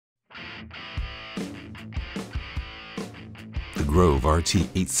Grove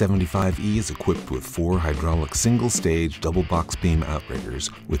RT875E is equipped with 4 hydraulic single-stage double box beam outriggers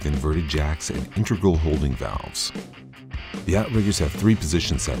with inverted jacks and integral holding valves. The outriggers have 3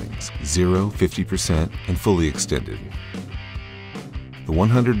 position settings: 0, 50%, and fully extended. The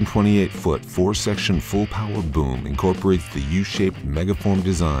 128-foot 4-section full-power boom incorporates the U-shaped MEGAFORM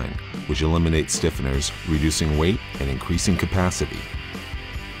design, which eliminates stiffeners, reducing weight and increasing capacity.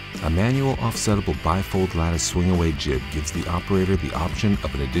 A manual offsetable bifold lattice swing-away jib gives the operator the option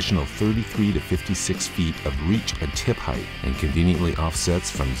of an additional 33 to 56 feet of reach and tip height, and conveniently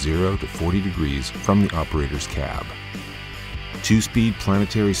offsets from 0 to 40 degrees from the operator's cab. 2-speed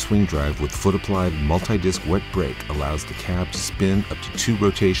planetary swing drive with foot-applied multi-disc wet brake allows the cab to spin up to 2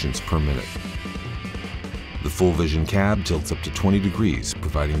 rotations per minute. The full vision cab tilts up to 20 degrees,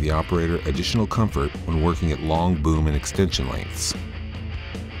 providing the operator additional comfort when working at long boom and extension lengths.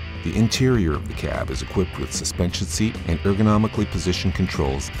 The interior of the cab is equipped with suspension seat and ergonomically positioned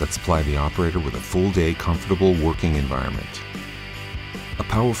controls that supply the operator with a full-day comfortable working environment. A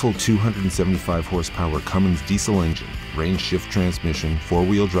powerful 275 horsepower Cummins diesel engine, range shift transmission,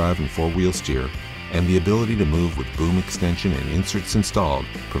 4-wheel drive and 4-wheel steer, and the ability to move with boom extension and inserts installed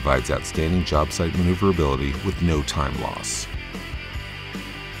provides outstanding job site maneuverability with no time loss.